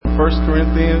1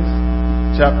 Corinthians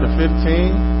chapter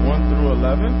 15, 1 through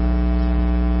 11.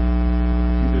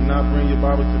 If you did not bring your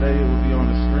Bible today, it will be on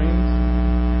the screens.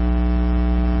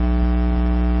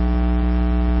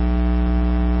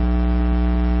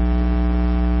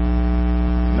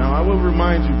 Now I will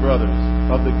remind you, brothers,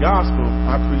 of the gospel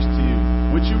I preached to you,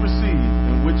 which you received,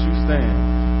 in which you stand,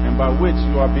 and by which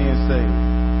you are being saved,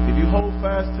 if you hold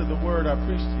fast to the word I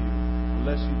preached to you,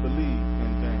 unless you believe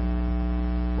in vain.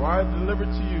 For I have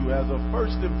delivered to you as of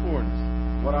first importance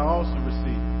what I also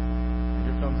received. And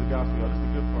here comes the gospel. This is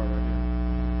the good part right here.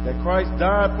 That Christ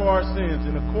died for our sins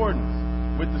in accordance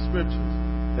with the Scriptures.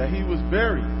 That He was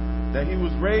buried. That He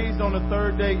was raised on the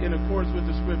third day in accordance with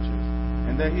the Scriptures.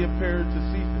 And that He appeared to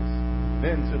Cephas,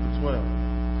 then to the 12.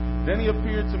 Then He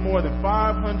appeared to more than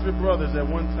 500 brothers at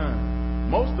one time,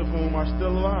 most of whom are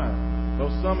still alive,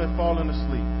 though some have fallen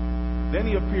asleep. Then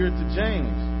He appeared to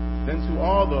James, then to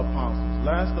all the apostles.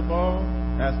 Last of all,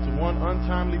 as to one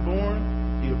untimely born,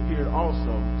 He appeared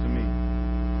also to me.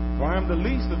 For I am the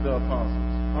least of the apostles,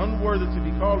 unworthy to be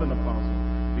called an apostle,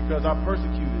 because I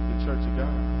persecuted the church of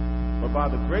God. But by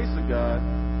the grace of God,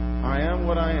 I am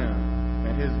what I am,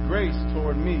 and His grace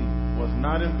toward me was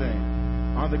not in vain.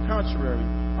 On the contrary,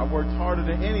 I worked harder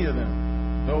than any of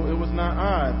them, though it was not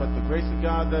I, but the grace of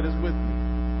God that is with me.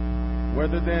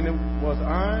 Whether then it was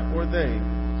I or they,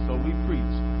 so we preach,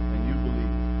 and you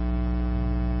believe.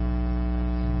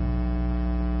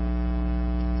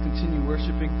 Let's continue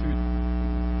worshiping through.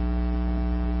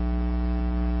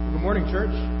 Good morning,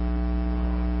 church.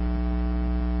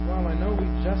 Well, I know we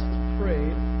just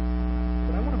prayed,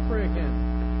 but I want to pray again.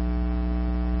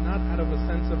 Not out of a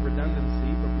sense of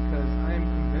redundancy, but because I am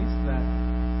convinced that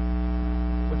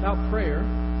without prayer,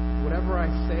 whatever I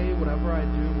say, whatever I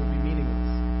do will be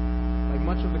meaningless. Like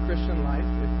much of the Christian life,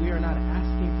 if we are not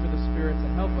asking for the Spirit to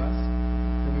help us,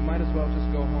 then we might as well just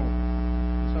go home.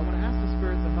 So I want to ask the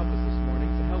Spirit to help us this morning,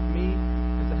 to help me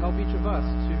and to help each of us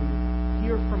to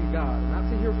hear from God. Not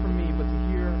to hear from me, but to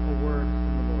hear a word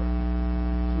from the Lord.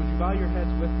 So would you bow your heads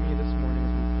with me this morning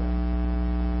as we pray?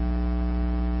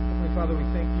 Heavenly Father, we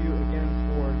thank you again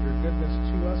for your goodness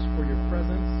to us, for your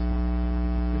presence.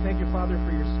 We thank you, Father,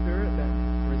 for your Spirit that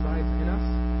resides in us.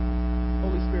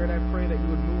 Holy Spirit, I pray that you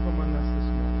would move among us this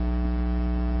morning.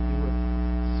 You would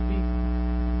speak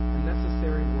a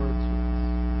necessary word to us.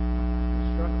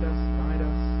 Instruct us, guide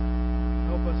us,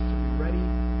 help us to be ready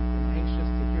and anxious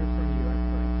to hear from you, I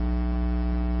pray.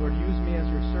 Lord, use me as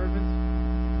your servant.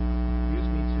 Use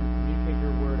me to communicate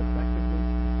your word effectively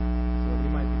so that we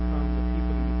might become the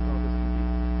people that you've called us to be.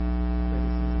 I pray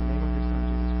this in the name of your Son,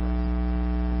 Jesus Christ.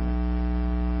 Amen.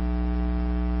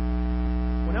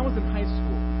 When I was in high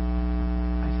school,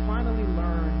 finally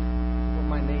learned what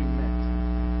my name meant.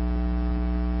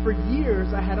 For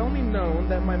years, I had only known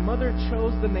that my mother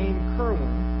chose the name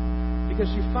Kerwin because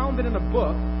she found it in a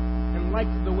book and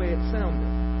liked the way it sounded.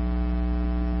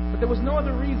 But there was no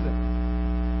other reason.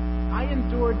 I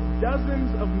endured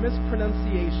dozens of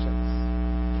mispronunciations.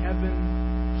 Kevin,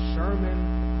 Sherman,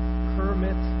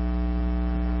 Kermit.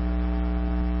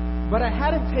 But I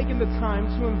hadn't taken the time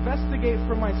to investigate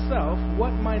for myself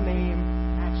what my name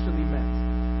actually meant.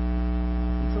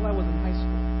 Until I was in high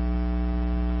school.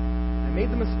 I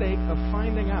made the mistake of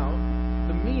finding out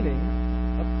the meaning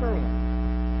of Kerwin.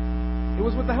 It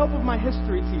was with the help of my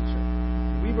history teacher.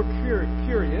 We were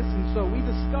curious, and so we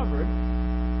discovered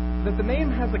that the name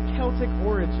has a Celtic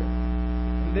origin.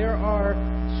 And there are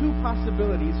two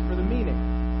possibilities for the meaning.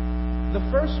 The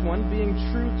first one being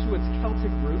true to its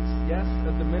Celtic roots, yes,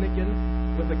 a Dominican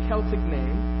with a Celtic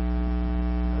name.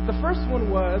 The first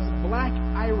one was Black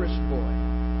Irish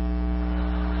Boy.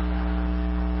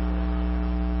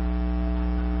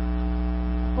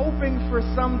 Hoping for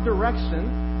some direction,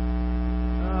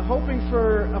 hoping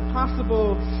for a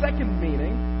possible second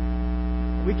meaning,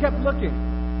 we kept looking.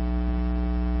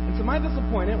 And to my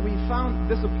disappointment, we found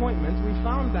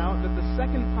out that the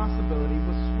second possibility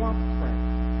was swamp friend.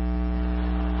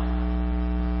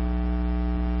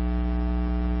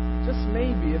 Just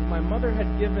maybe if my mother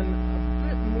had given a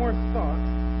bit more thought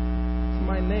to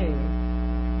my name,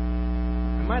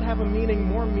 it might have a meaning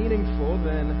more meaningful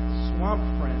than swamp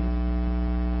friend,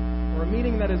 or a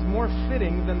meaning that is more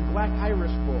fitting than Black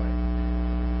Irish Boy.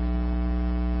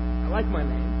 I like my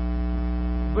name,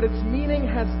 but its meaning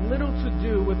has little to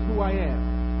do with who I am.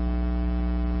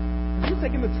 Have you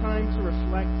taken the time to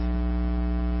reflect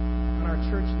on our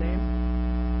church name,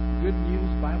 Good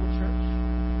News Bible Church?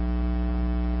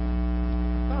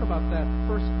 I thought about that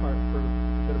first part for a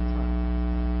bit of time.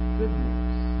 Good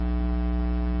news.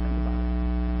 Think about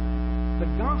it.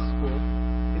 The gospel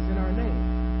is in our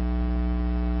name.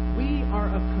 We are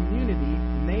a community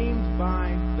named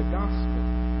by the gospel.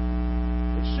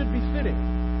 fitting.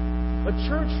 A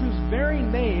church whose very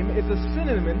name is a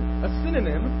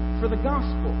synonym for the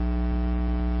gospel.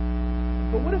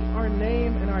 But what if our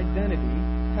name and identity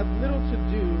have little to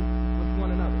do with one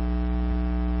another?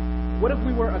 What if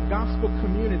we were a gospel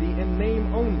community in name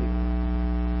only?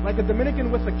 Like a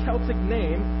Dominican with a Celtic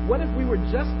name, what if we were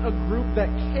just a group that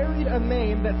carried a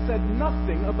name that said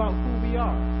nothing about who we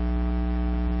are?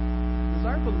 Does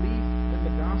our belief in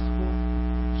the gospel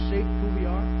shape who we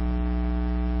are?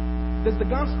 Does the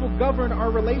gospel govern our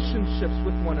relationships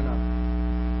with one another?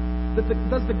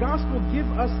 Does the gospel give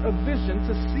us a vision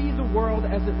to see the world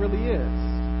as it really is?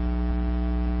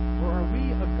 Or are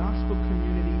we a gospel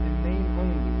community in name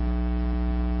only,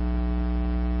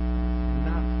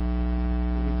 not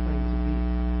what we claim to be?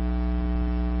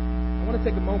 I want to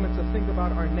take a moment to think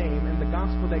about our name and the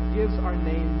gospel that gives our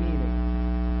name meaning.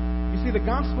 You see, the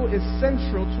gospel is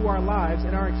central to our lives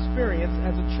and our experience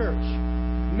as a church.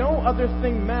 No other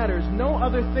thing matters. No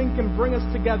other thing can bring us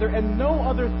together, and no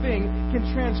other thing can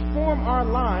transform our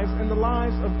lives and the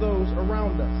lives of those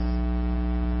around us.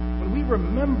 When we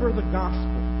remember the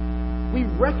gospel, we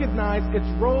recognize its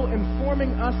role in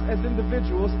forming us as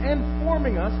individuals and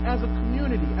forming us as a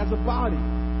community, as a body.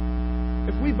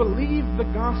 If we believe the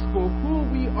gospel, who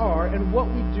we are and what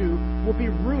we do will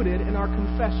be rooted in our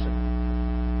confession.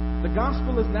 The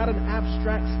gospel is not an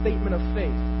abstract statement of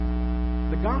faith.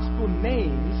 The gospel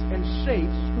names and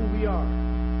shapes who we are.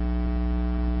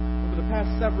 Over the past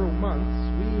several months,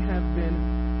 we have been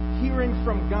hearing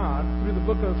from God through the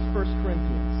book of 1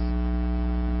 Corinthians.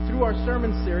 Through our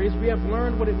sermon series, we have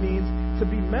learned what it means to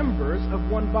be members of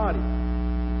one body.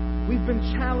 We've been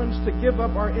challenged to give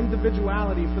up our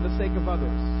individuality for the sake of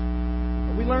others.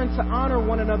 We learned to honor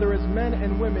one another as men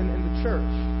and women in the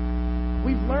church.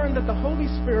 We've learned that the Holy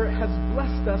Spirit has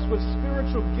blessed us with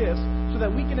spiritual gifts so that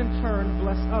we can in turn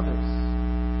bless others.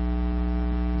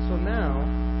 So now,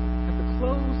 at the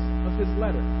close of his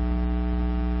letter,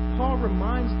 Paul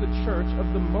reminds the church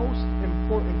of the most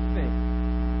important thing,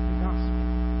 the gospel.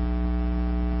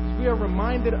 As we are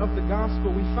reminded of the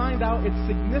gospel, we find out its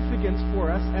significance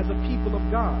for us as a people of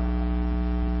God.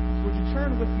 So would you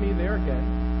turn with me there again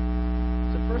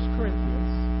to 1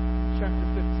 Corinthians chapter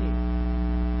 15.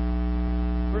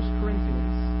 1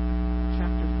 Corinthians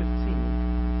chapter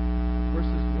 15,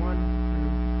 verses 1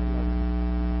 through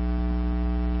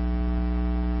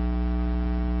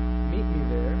 11. Meet me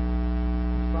there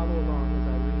and follow along as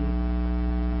I read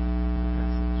the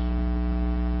passage.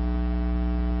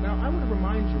 Now, I would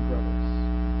remind you, brothers,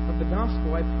 of the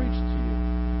gospel I preached to you,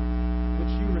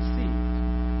 which you received,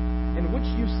 in which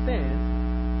you stand,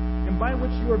 and by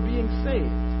which you are being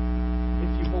saved,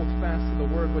 if you hold fast to the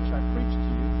word which I preached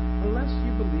to you, unless you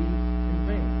believe in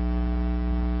vain.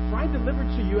 For I delivered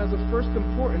to you as of first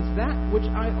importance that which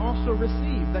I also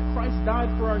received, that Christ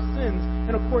died for our sins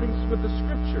in accordance with the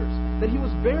Scriptures, that he was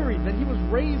buried, that he was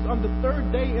raised on the third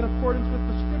day in accordance with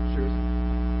the Scriptures,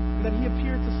 and that he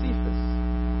appeared to Cephas,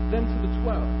 then to the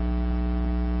 12.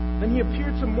 Then he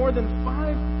appeared to more than 500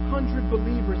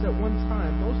 believers at one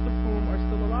time, most of whom are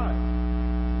still alive,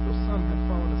 though some have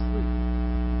fallen asleep.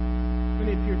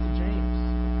 Then he appeared to James,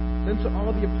 then to all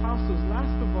the apostles,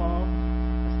 last of all,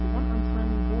 as the one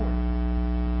untimely born.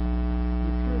 He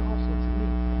appeared also to me.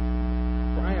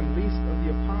 For I am least of the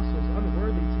apostles,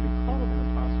 unworthy to be called an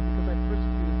apostle, because I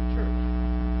persecuted the church.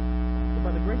 But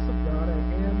by the grace of God, I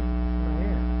am what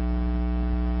I am.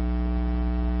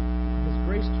 His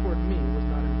grace toward me was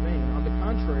not in vain. On the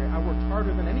contrary, I worked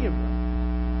harder than any of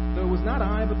them. Though it was not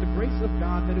I, but the grace of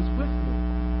God that is with me.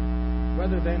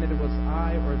 Whether then it was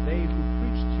I or they who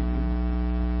preached to you,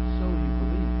 so you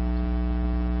believed.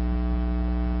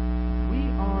 We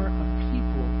are a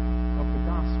people of the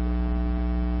gospel.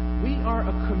 We are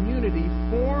a community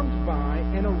formed by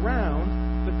and around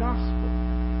the gospel.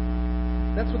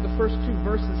 That's what the first two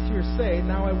verses here say.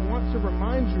 Now I want to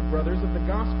remind you, brothers, of the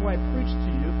gospel I preached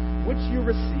to you, which you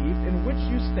received, in which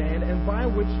you stand, and by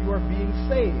which you are being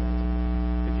saved,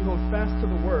 if you hold fast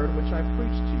to the word which I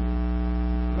preached to you,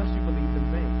 unless you believed in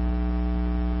vain.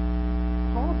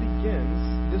 Paul begins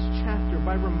this chapter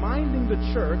by reminding the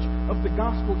church of the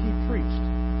gospel he preached.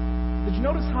 Did you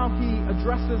notice how he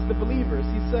addresses the believers?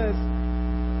 He says,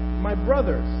 my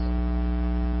brothers.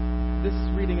 This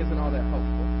reading isn't all that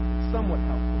helpful. It's somewhat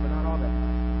helpful, but not all that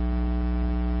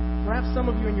helpful. Perhaps some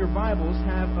of you in your Bibles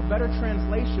have a better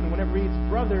translation when it reads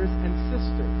brothers and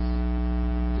sisters.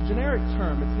 It's a generic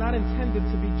term. It's not intended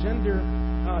to be gender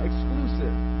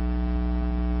exclusive.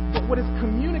 But what it's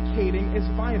communicating is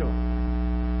vital.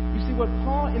 You see, what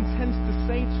Paul intends to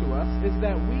say to us is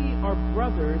that we are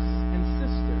brothers and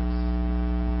sisters.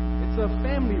 It's a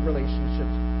family relationship.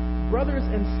 brothers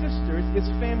and sisters is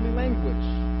family language.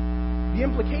 The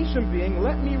implication being,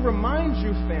 let me remind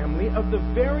you, family, of the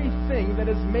very thing that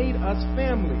has made us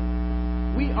family.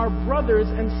 We are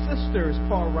brothers and sisters,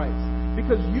 Paul writes,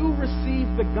 because you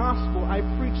received the gospel I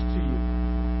preached to you.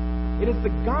 It is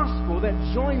the gospel that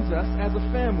joins us as a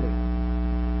family.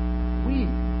 We,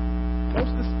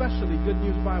 most especially Good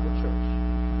News Bible Church,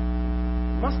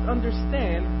 must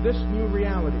understand this new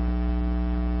reality.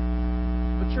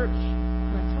 But church,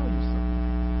 can I tell you something?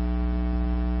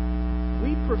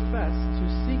 We profess to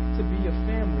seek to be a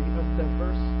family of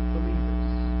diverse believers.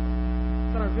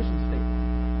 It's on our vision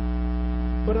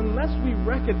statement. But unless we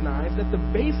recognize that the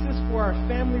basis for our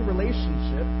family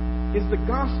relationship is the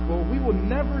gospel, we will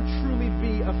never truly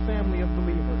be a family of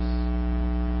believers.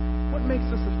 What makes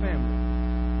us a family?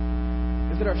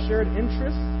 Is it our shared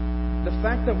interests? The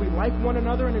fact that we like one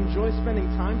another and enjoy spending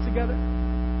time together?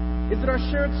 Is it our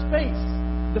shared space?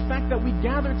 The fact that we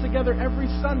gather together every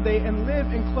Sunday and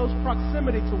live in close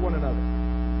proximity to one another?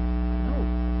 No.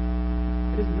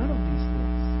 It is none of these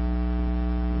things.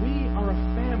 We are a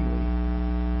family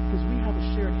because we have a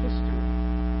shared history.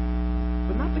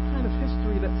 But not the kind of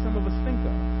history that some of us think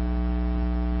of.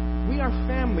 We are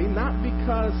family not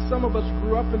because some of us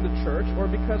grew up in the church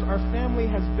or because our family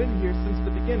has been here since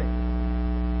the beginning.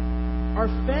 Our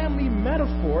family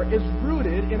metaphor is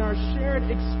rooted in our shared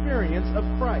experience of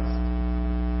Christ.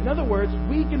 In other words,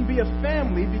 we can be a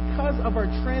family because of our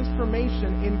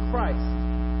transformation in Christ.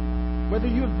 Whether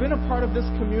you have been a part of this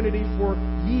community for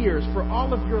years, for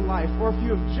all of your life, or if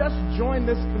you have just joined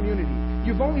this community,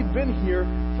 you've only been here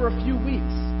for a few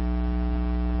weeks.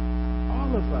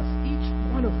 All of us, each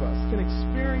one of us, can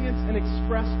experience and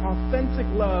express authentic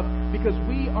love because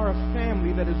we are a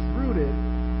family that is rooted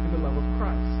in the love of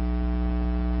Christ.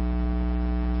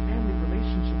 Family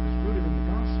relationship is rooted in the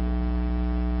gospel.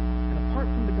 And apart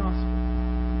from the gospel,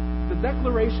 the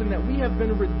declaration that we have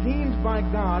been redeemed by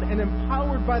God and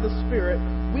empowered by the Spirit,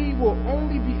 we will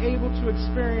only be able to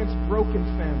experience broken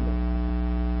family.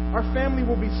 Our family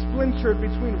will be splintered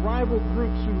between rival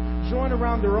groups who join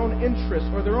around their own interests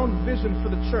or their own vision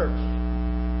for the church.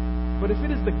 But if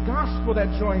it is the gospel that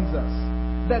joins us,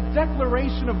 that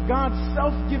declaration of God's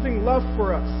self-giving love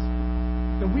for us,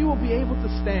 then we will be able to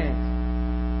stand.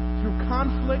 Through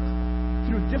conflict,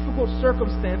 through difficult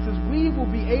circumstances, we will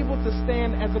be able to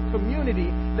stand as a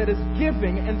community that is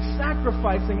giving and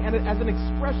sacrificing and as an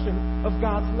expression of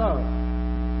God's love.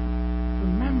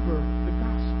 Remember the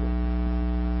gospel.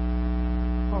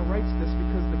 Paul writes this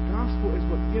because the gospel is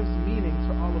what gives meaning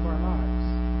to all of our lives.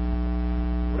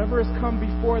 Whatever has come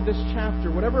before this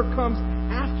chapter, whatever comes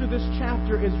after this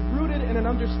chapter is rooted in an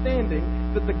understanding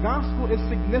that the gospel is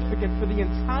significant for the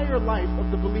entire life of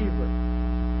the believer.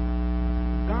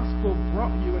 The gospel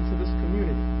brought you into this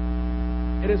community.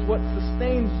 It is what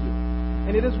sustains you,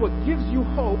 and it is what gives you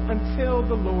hope until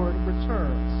the Lord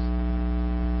returns.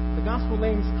 The gospel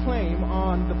lays claim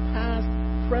on the past,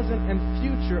 present, and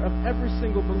future of every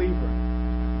single believer.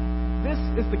 This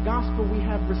is the gospel we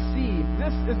have received.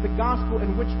 This is the gospel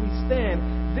in which we stand.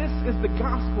 This is the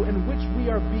gospel in which we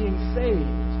are being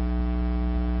saved.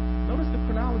 Notice the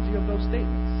chronology of those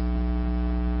statements.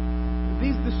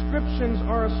 These descriptions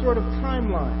are a sort of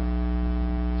timeline.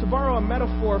 To borrow a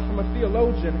metaphor from a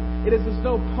theologian, it is as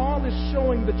though Paul is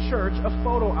showing the church a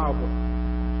photo album.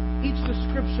 Each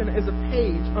description is a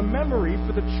page, a memory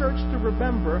for the church to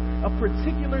remember a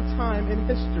particular time in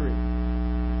history,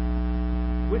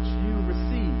 which you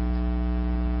received.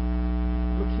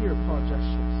 Look here, Paul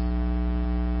gestures.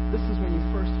 This is when you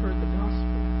first heard the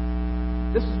gospel.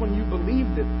 This is when you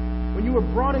believed it, when you were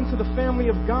brought into the family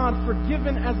of God,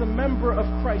 forgiven as a member of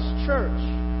Christ's church.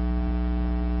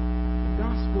 The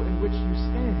gospel in which you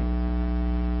stand.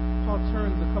 Paul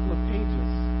turns a couple of pages.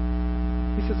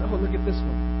 He says, oh, look at this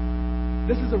one.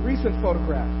 This is a recent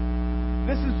photograph.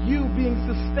 This is you being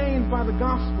sustained by the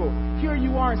gospel. Here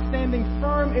you are standing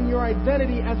firm in your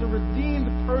identity as a redeemed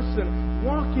person,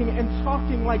 walking and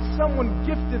talking like someone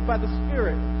gifted by the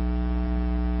Spirit,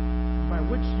 by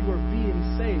which you are being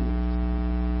saved.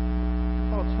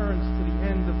 Paul turns to the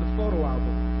end of the photo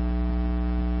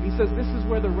album. He says this is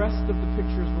where the rest of the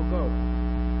pictures will go.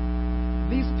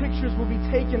 These pictures will be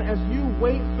taken as you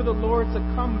wait for the Lord to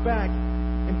come back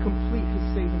and complete His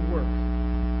saving work.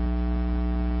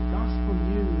 The gospel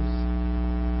news,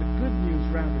 the good news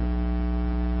rather,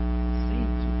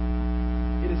 saved you.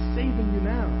 It is saving you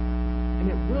now,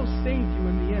 and it will save you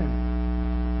in the end.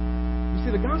 You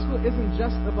see, the gospel isn't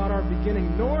just about our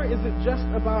beginning, nor is it just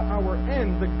about our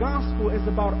end. The gospel is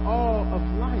about all of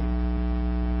life.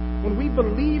 When we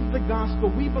believe the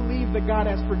gospel, we believe that God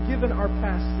has forgiven our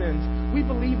past sins. We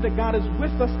believe that God is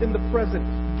with us in the present,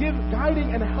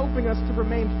 guiding and helping us to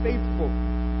remain faithful.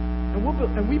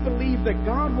 And we believe that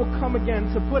God will come again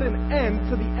to put an end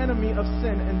to the enemy of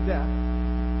sin and death.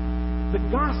 The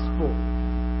gospel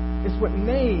is what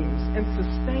names and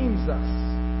sustains us.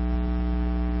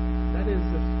 That is,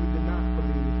 if we did not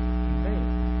believe in vain.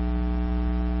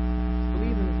 To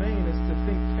believe in vain is to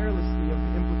think carelessly of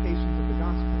the implications of the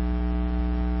gospel.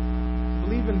 To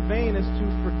believe in vain is to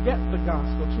forget the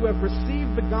gospel, to have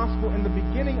received the gospel in the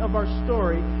beginning of our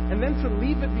story, and then to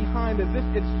leave it behind as if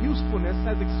its usefulness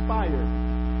has expired.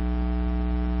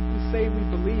 If we say we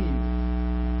believe,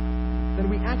 then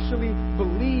we actually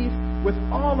believe with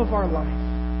all of our life.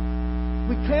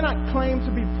 We cannot claim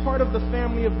to be part of the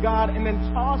family of God and then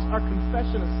toss our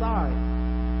confession aside.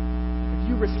 If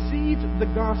you received the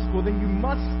gospel, then you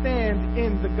must stand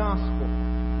in the gospel.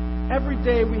 Every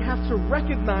day we have to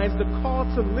recognize the call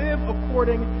to live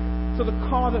according to the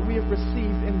call that we have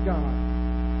received in God.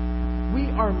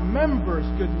 We are members,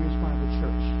 Good News Bible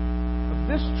Church, of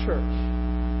this church.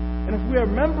 And if we are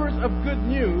members of good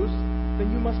news, then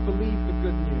you must believe the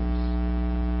good news.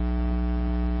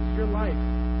 Is your life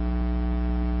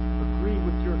agree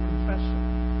with your confession?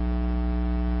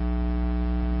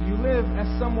 Do you live as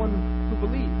someone who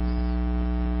believes?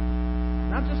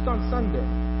 Not just on Sunday.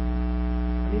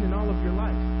 I mean in all of your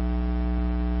life.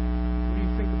 What do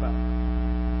you think about?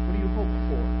 What do you hope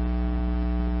for?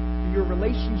 Do your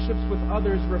relationships with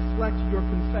others reflect your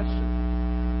confession?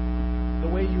 The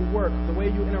way you work, the way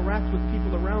you interact with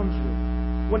people around you.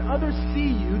 When others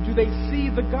see you, do they see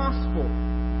the gospel?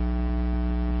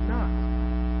 If not,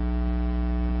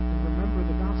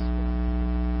 the gospel.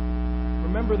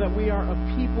 Remember that we are a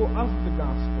people of the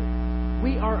gospel.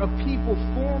 We are a people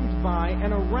formed by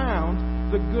and around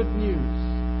the good news.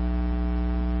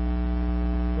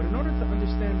 But in order to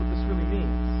understand what this really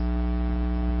means,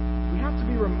 we have to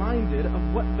be reminded of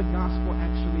what the gospel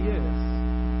actually is.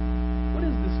 What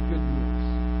is this good news?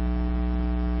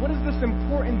 What is this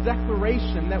important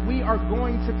declaration that we are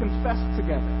going to confess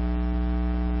together?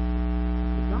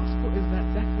 The gospel is that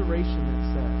declaration that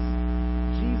says,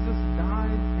 Jesus died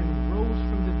and rose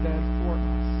from the dead for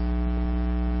us.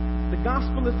 The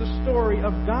gospel is the story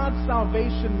of God's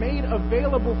salvation made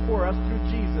available for us through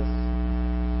Jesus.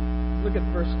 Look at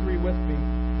verse 3 with me,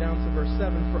 down to verse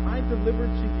 7. For I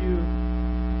delivered to you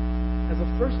as of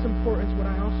first importance what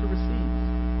I also received.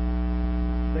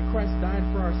 That Christ died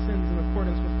for our sins in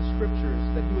accordance with the Scriptures,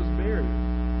 that he was buried,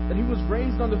 that he was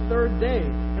raised on the third day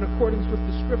in accordance with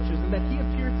the Scriptures, and that he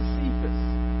appeared to Cephas,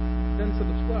 then to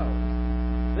the 12.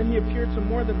 Then he appeared to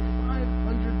more than 500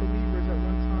 believers at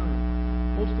one time,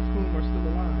 most of whom are still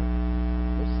alive,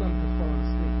 though some have fallen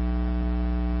asleep.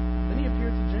 Then he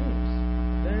appeared to James,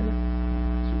 then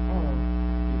to all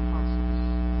the apostles.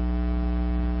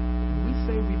 When we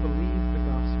say we believe the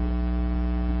gospel,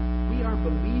 we are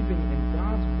believing in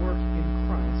God's work in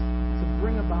Christ to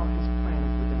bring about his plan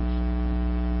of redemption.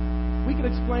 We could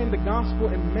explain the gospel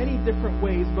in many different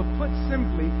ways, but put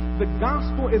simply, the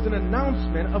gospel is an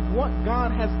announcement of what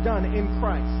God has done in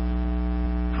Christ.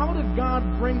 How did God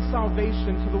bring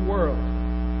salvation to the world?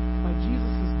 By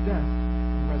Jesus' death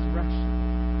and resurrection.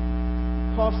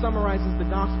 Paul summarizes the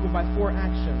gospel by 4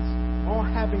 actions, all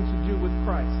having to do with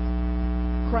Christ.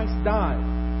 Christ died,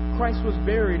 Christ was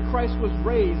buried, Christ was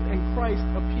raised, and Christ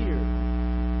appeared.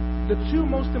 The 2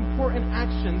 most important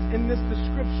actions in this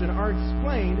description are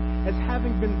explained as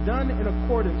having been done in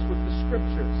accordance with the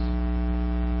Scriptures.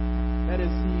 That is,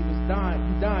 he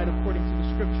died according to the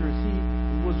Scriptures. He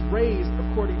was raised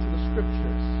according to the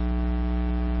Scriptures.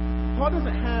 Paul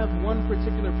doesn't have one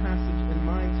particular passage in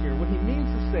mind here. What he means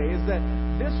to say is that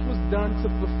this was done to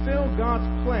fulfill God's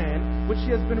plan, which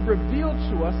has been revealed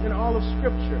to us in all of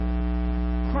Scripture.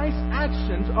 Christ's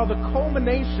actions are the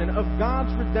culmination of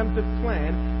God's redemptive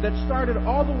plan that started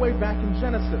all the way back in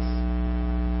Genesis.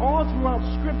 All throughout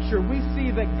Scripture, we see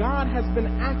that God has been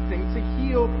acting to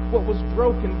heal what was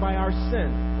broken by our sin.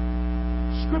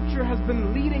 Scripture has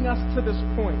been leading us to this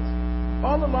point.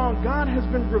 All along, God has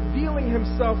been revealing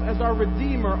himself as our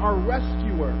Redeemer, our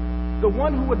Rescuer, the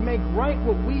one who would make right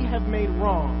what we have made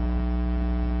wrong.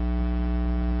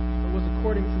 It was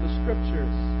according to the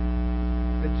Scriptures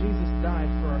that Jesus died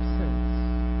for our sins.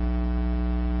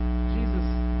 Jesus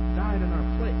died in our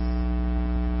place.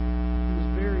 He was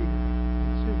buried in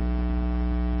a tomb.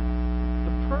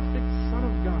 The perfect Son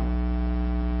of God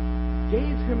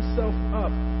gave himself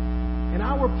up in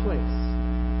our place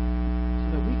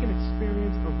so that we can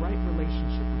experience a right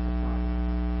relationship with the Father.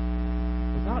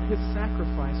 Without his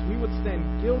sacrifice, we would stand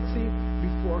guilty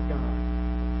before God.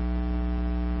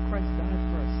 Christ died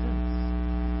for our sins.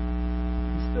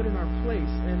 Stood in our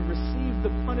place and received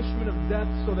the punishment of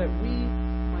death so that we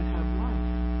might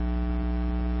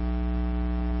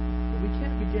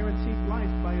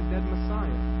by a dead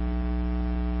Messiah.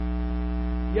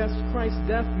 Yes, Christ's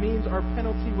death means our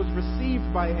penalty was received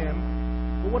by him,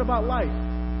 but what about life?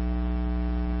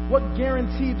 What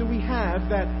guarantee do we have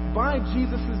that by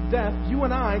Jesus' death, you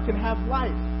and I can have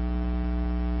life?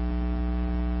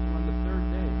 On the third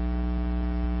day,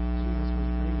 Jesus was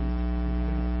raised from the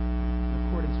dead in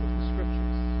accordance with the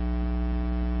Scriptures.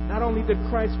 Not only did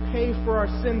Christ pay for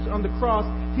our sins on the cross,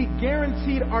 he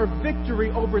guaranteed our victory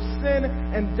over sin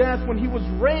and death when he was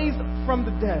raised from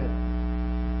the dead.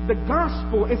 The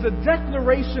gospel is a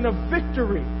declaration of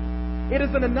victory. It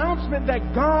is an announcement that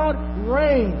God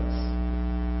reigns.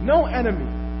 No enemy,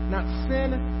 not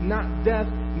sin, not death,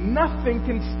 nothing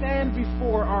can stand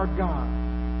before our God.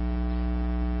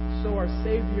 So our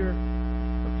Savior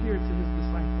appeared to his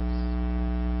disciples.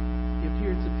 He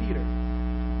appeared to Peter,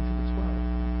 to the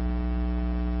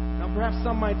 12. Now perhaps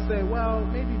some might say, well,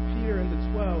 maybe Peter and the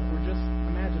 12 were just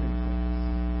imagining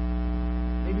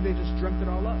things. Maybe they just dreamt it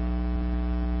all up.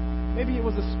 Maybe it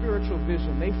was a spiritual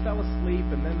vision. They fell asleep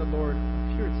and then the Lord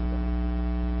appeared to them.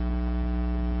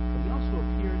 But he also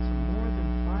appeared to more than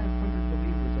 500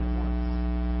 believers at once.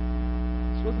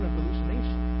 This wasn't a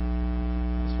hallucination.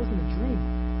 This wasn't a dream.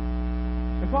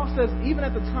 And Paul says, even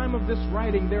at the time of this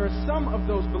writing, there are some of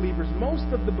those believers, most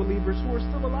of the believers who are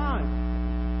still alive.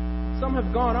 Some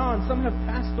have gone on, some have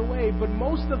passed away, but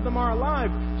most of them are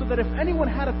alive, so that if anyone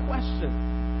had a question,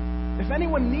 if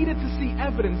anyone needed to see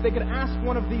evidence, they could ask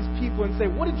one of these people and say,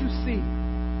 what did you see?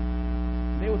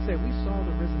 And they would say, we saw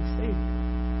the risen Savior.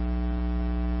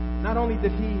 Not only did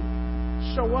he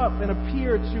show up and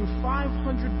appear to 500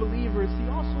 believers, he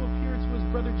also appeared to his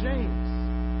brother James,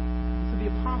 to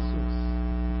the apostles.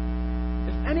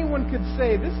 If anyone could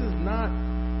say, this is not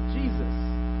Jesus,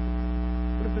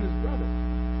 it would have been his brother.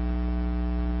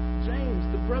 James,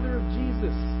 the brother of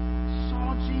Jesus,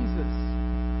 saw Jesus,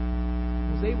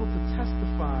 was able to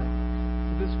testify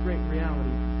to this great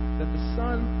reality that the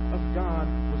Son of God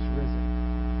was risen.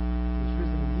 He was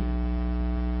risen indeed.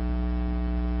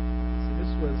 So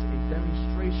this was a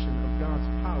demonstration of God's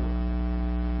power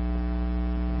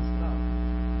and his love.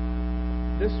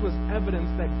 This was evidence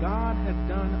that God had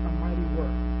done a mighty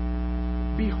work.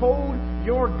 Behold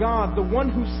your God, the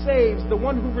one who saves, the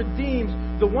one who redeems,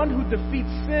 the one who defeats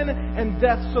sin and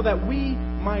death so that we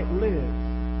might live.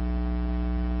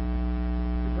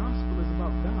 The gospel is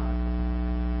about God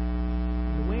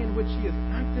and the way in which he has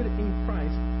acted in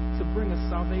Christ to bring us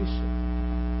salvation.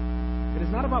 It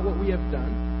is not about what we have done.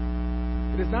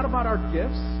 It is not about our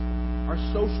gifts, our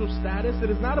social status. It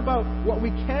is not about what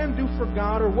we can do for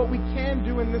God or what we can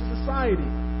do in this society.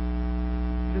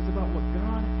 It is about what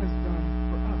God has done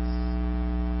for us.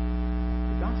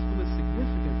 The gospel is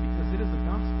significant because it is a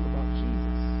gospel about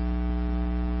Jesus.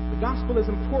 The gospel is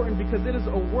important because it is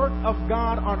a work of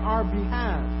God on our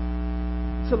behalf.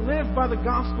 To live by the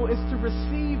gospel is to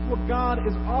receive what God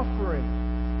is offering.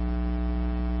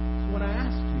 So when I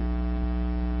ask you,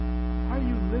 are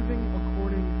you living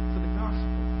according to the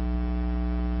gospel?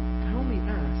 I only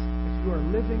ask if you are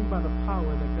living by the power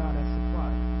that God has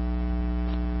supplied.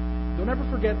 Don't ever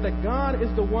forget that God is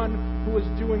the one who is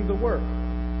doing the work.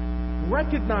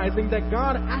 Recognizing that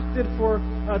God acted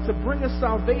to bring us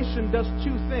salvation does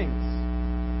two things.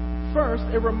 First,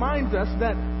 it reminds us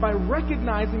that by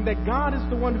recognizing that God is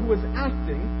the one who is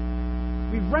acting,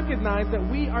 we recognize that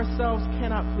we ourselves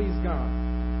cannot please God.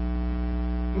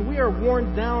 When we are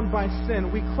worn down by sin,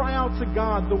 we cry out to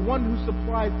God, the one who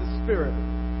supplies the Spirit.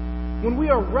 When we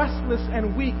are restless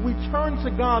and weak, we turn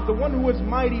to God, the one who is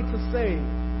mighty to save.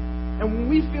 And when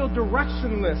we feel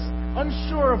directionless,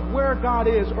 unsure of where God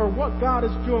is or what God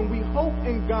is doing, we hope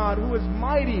in God who is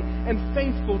mighty and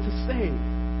faithful to save.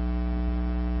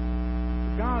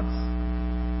 God's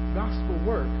gospel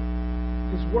work,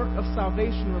 his work of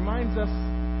salvation, reminds us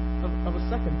of a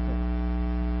second thing.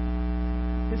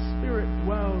 His Spirit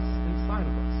dwells inside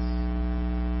of us.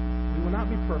 We will not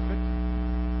be perfect.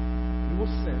 We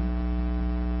will sin.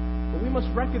 But we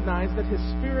must recognize that his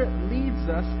Spirit leads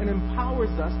us and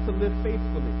empowers us to live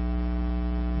faithfully.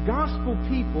 Gospel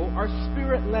people are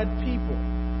Spirit-led people.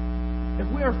 If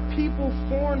we are people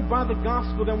formed by the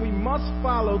gospel, then we must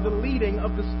follow the leading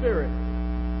of the Spirit.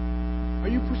 Are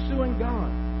you pursuing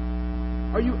God?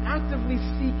 Are you actively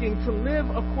seeking to live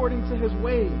according to his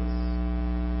ways?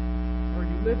 Or are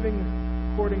you living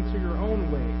according to your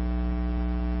own way,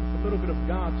 with a little bit of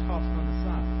God tossed on the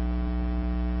side?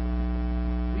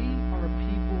 We are a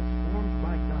people formed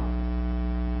by God.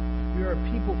 We are a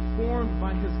people formed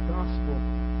by his gospel.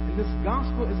 And this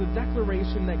gospel is a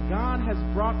declaration that God has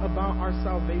brought about our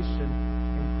salvation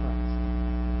in Christ.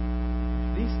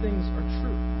 If these things are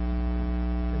true,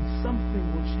 then something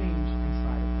will change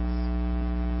inside of us.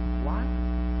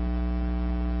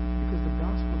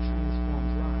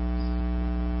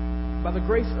 By the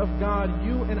grace of God,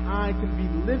 you and I can be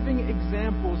living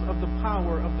examples of the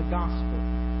power of the gospel.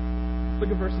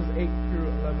 Look at verses 8 through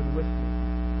 11 with me.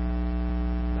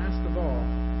 Last of all,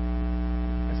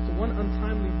 as to one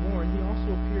untimely born, he also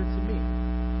appeared to me.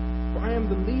 For I am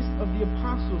the least of the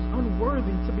apostles,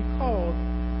 unworthy to be called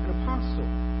an apostle,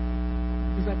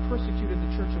 because I persecuted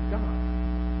the church of God.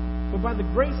 But by the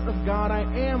grace of God, I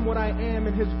am what I am,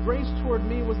 and his grace toward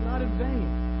me was not in vain.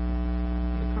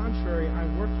 On the contrary, I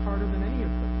worked harder than any of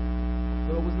them,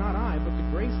 though it was not I, but the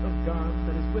grace of God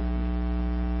that is with me.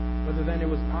 Whether then it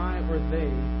was I or they,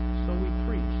 so we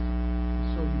preached, and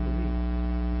so you believed.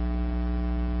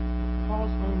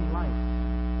 Paul's own life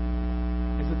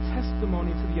is a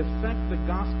testimony to the effect the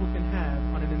gospel can have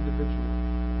on an individual.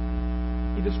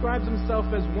 He describes himself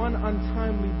as one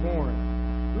untimely born,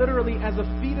 literally as a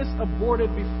fetus aborted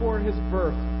before his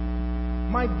birth.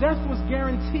 My death was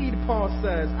guaranteed, Paul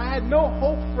says. I had no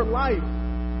hope for life.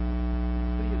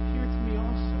 But he appeared to me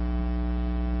also.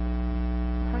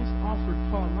 Christ offered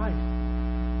Paul life.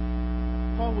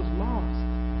 Paul was lost.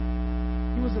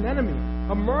 He was an enemy,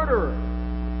 a murderer.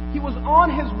 He was on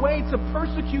his way to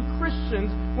persecute Christians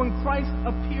when Christ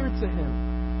appeared to him.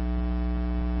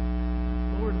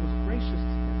 The Lord was gracious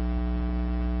to him.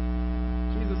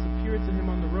 Jesus appeared to him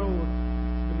on the road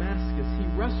to Damascus. He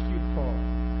rescued Paul.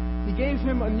 He gave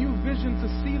him a new vision to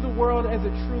see the world as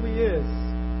it truly is.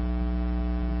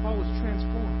 Paul was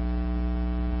transformed.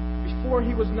 Before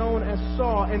he was known as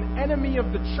Saul, an enemy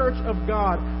of the church of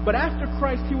God. But after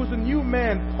Christ, he was a new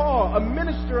man, Paul, a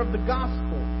minister of the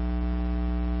gospel.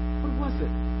 What was it?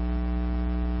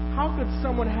 How could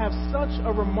someone have such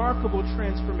a remarkable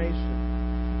transformation?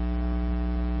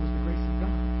 It was the grace of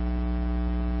God.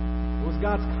 It was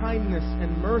God's kindness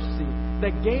and mercy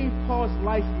that gave Paul's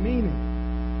life meaning.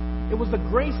 It was the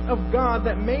grace of God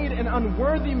that made an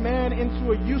unworthy man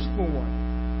into a useful one.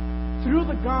 Through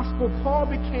the gospel, Paul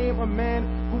became a man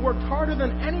who worked harder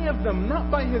than any of them,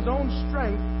 not by his own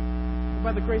strength,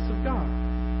 but by the grace of God.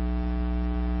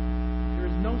 There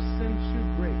is no sin too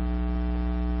great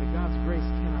that God's grace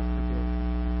cannot forgive.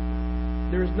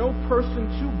 There is no person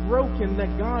too broken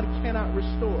that God cannot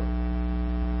restore.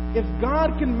 If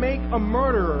God can make a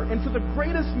murderer into the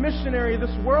greatest missionary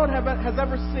this world has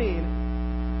ever seen,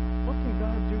 what can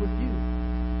God do with you?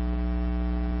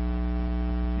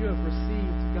 You have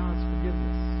received God's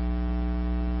forgiveness.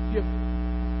 You have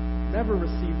never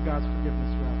received God's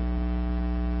forgiveness, rather.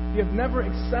 You have never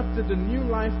accepted the new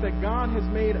life that God has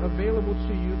made available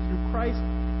to you through Christ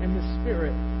and His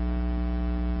Spirit.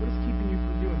 What is keeping you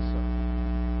from doing so?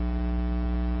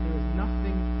 There is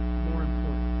nothing more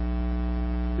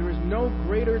important. There is no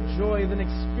greater joy than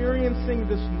experiencing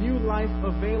this new life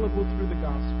available through the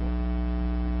gospel.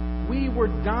 We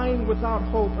were dying without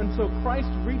hope until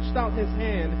Christ reached out His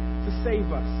hand to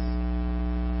save us.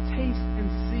 Taste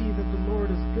and see that the Lord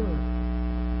is good.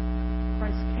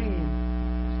 Christ came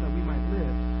so that we might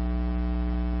live.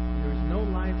 There is no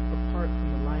life apart from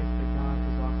the life that God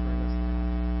is offering us now.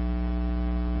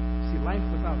 See, life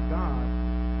without God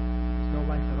is no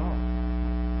life at all.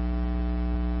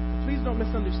 But please don't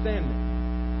misunderstand me.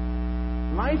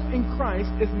 Life in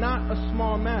Christ is not a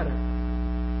small matter.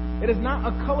 It is not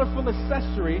a colorful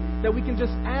accessory that we can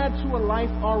just add to a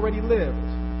life already lived.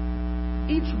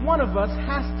 Each one of us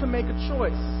has to make a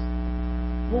choice.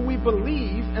 Will we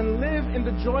believe and live in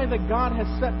the joy that God has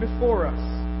set before us?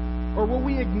 Or will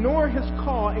we ignore His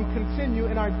call and continue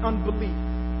in our unbelief?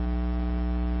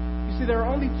 You see, there are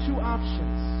only two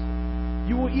options.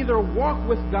 You will either walk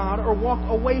with God or walk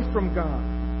away from God.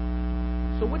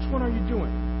 So which one are you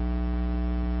doing?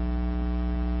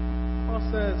 Paul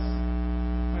says,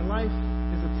 my life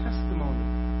is a testimony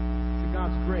to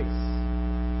God's grace.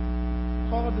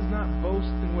 Paul does not boast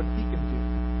in what he can do.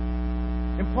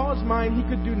 In Paul's mind, he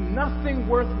could do nothing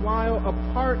worthwhile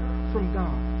apart from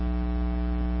God.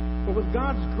 But with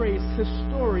God's grace, his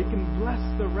story can bless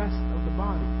the rest of the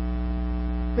body.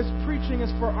 His preaching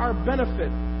is for our benefit.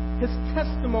 His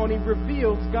testimony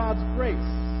reveals God's grace.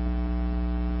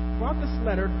 Throughout this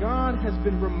letter, God has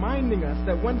been reminding us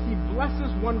that when He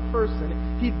blesses one person,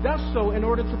 He does so in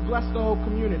order to bless the whole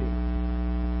community.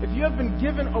 If you have been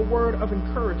given a word of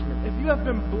encouragement, if you have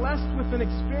been blessed with an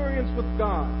experience with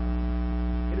God,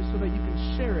 it is so that you can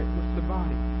share it with the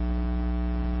body.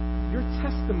 Your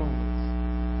testimonies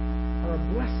are a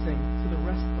blessing to the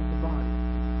rest of the body.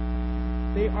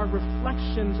 They are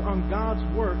reflections on God's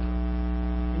work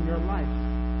in your life.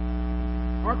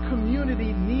 Our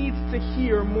community needs to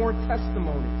hear more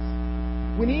testimonies.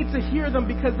 We need to hear them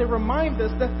because they remind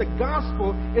us that the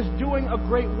gospel is doing a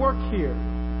great work here.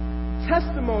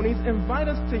 Testimonies invite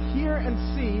us to hear and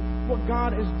see what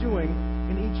God is doing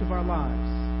in each of our lives.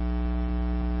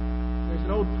 There's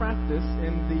an old practice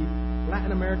in the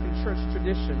Latin American church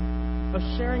tradition of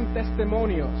sharing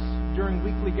testimonios during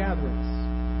weekly gatherings.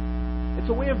 It's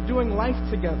a way of doing life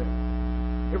together.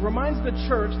 It reminds the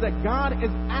church that God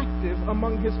is active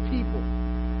among His people.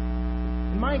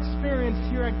 In my experience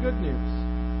here at Good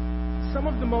News, some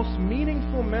of the most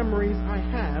meaningful memories I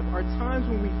have are times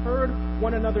when we heard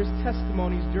one another's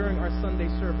testimonies during our Sunday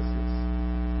services.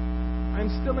 I'm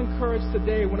still encouraged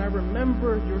today when I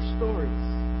remember your stories.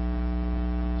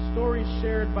 Stories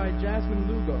shared by Jasmine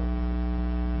Lugo,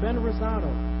 Ben Rosado,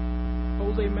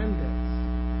 Jose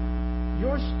Mendez.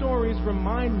 Your stories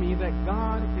remind me that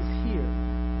God is here.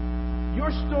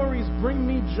 Your stories bring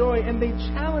me joy and they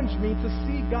challenge me to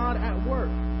see God at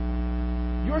work.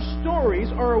 Your stories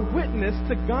are a witness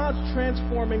to God's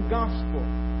transforming gospel.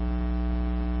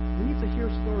 We need to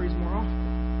hear stories more often.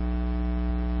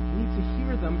 We need to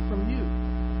hear them from you.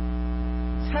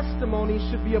 Testimony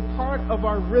should be a part of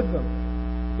our rhythm.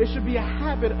 They should be a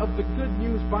habit of the Good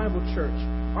News Bible Church.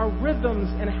 Our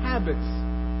rhythms and habits,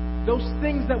 those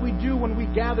things that we do when we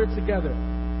gather together.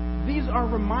 These are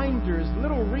reminders,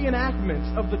 little reenactments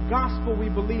of the gospel we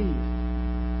believe.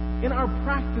 In our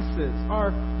practices,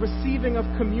 our receiving of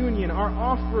communion, our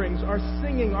offerings, our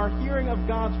singing, our hearing of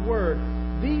God's word,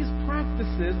 these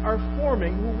practices are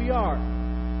forming who we are.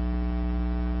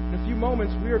 In a few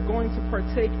moments, we are going to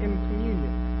partake in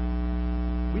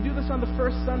communion. We do this on the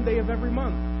first Sunday of every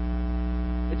month.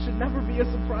 It should never be a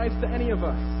surprise to any of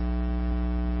us.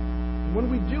 When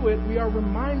we do it, we are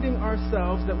reminding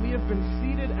ourselves that we have been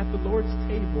seated at the Lord's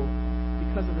table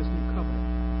because of His new covenant.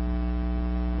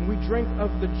 When we drink of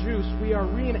the juice, we are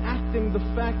reenacting the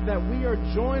fact that we are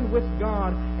joined with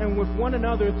God and with one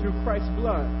another through Christ's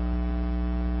blood.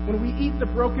 When we eat the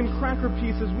broken cracker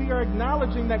pieces, we are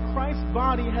acknowledging that Christ's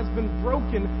body has been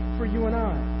broken for you and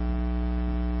I.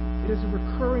 It is a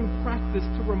recurring practice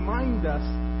to remind us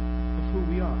of who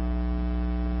we are.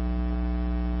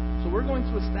 So we're going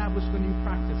to establish the new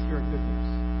practice here at Good News.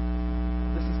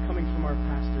 This is coming from our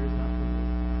pastors, not from me.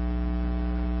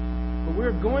 But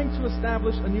we're going to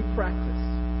establish a new practice.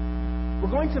 We're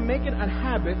going to make it a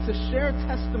habit to share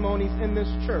testimonies in this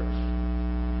church.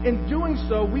 In doing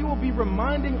so, we will be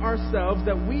reminding ourselves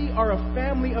that we are a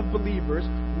family of believers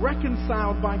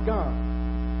reconciled by God.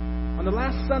 On the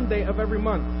last Sunday of every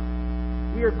month,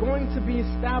 we are going to be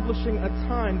establishing a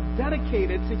time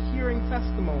dedicated to hearing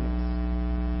testimonies.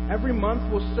 Every month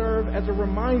will serve as a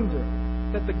reminder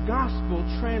that the gospel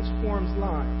transforms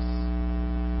lives.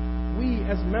 We,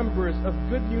 as members of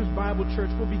Good News Bible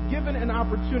Church, will be given an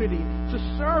opportunity to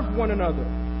serve one another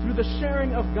through the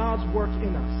sharing of God's work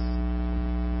in us.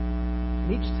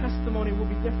 And each testimony will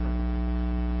be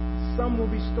different. Some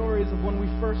will be stories of when we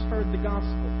first heard the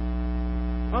gospel.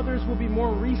 Others will be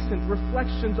more recent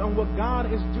reflections on what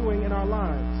God is doing in our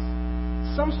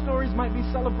lives. Some stories might be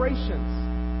celebrations.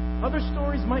 Other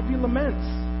stories might be laments,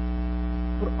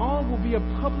 but all will be a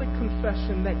public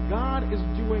confession that God is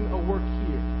doing a work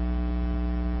here.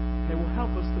 They will help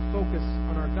us to focus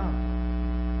on our God.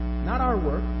 Not our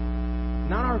work,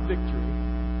 not our victory,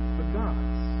 but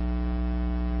God's.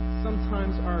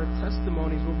 Sometimes our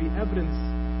testimonies will be evidence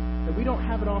that we don't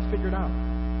have it all figured out.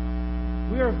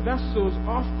 We are vessels,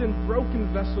 often broken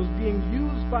vessels, being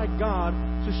used by God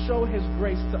to show His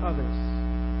grace to others.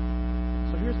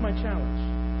 So here's my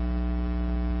challenge.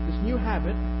 This new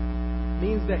habit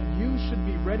means that you should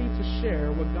be ready to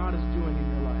share what God is doing in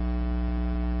your life.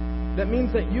 That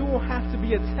means that you will have to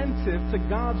be attentive to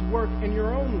God's work in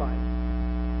your own life.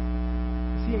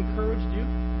 Has He encouraged you?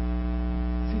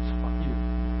 Has He taught you?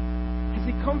 Has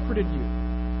He comforted you?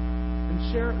 Then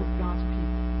share it with God's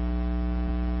people.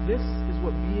 This is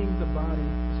what being the body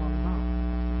is all about.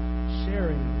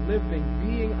 Sharing, living,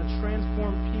 being a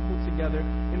transformed people together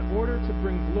in order to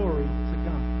bring glory to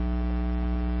God.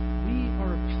 We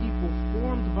are a people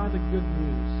formed by the good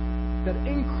news that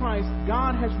in Christ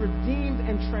God has redeemed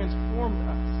and transformed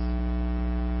us.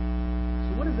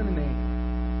 So what is in a name?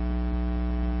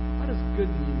 Why does good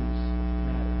news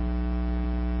matter?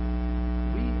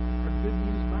 We are Good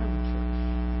News Bible Church.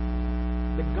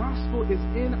 The gospel is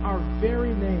in our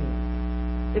very name.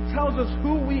 It tells us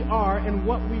who we are and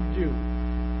what we do.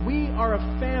 We are a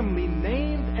family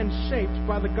named and shaped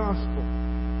by the gospel.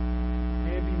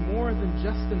 May it be more than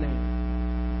just a name.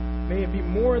 May it be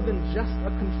more than just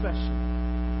a confession.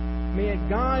 May it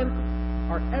guide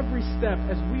our every step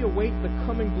as we await the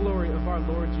coming glory of our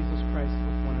Lord Jesus Christ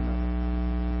with one another.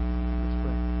 Let's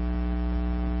pray.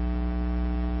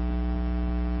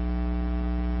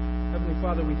 Heavenly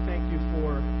Father, we thank you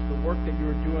for the work that you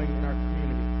are doing in our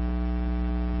community.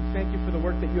 We thank you for the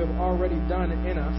work that you have already done in us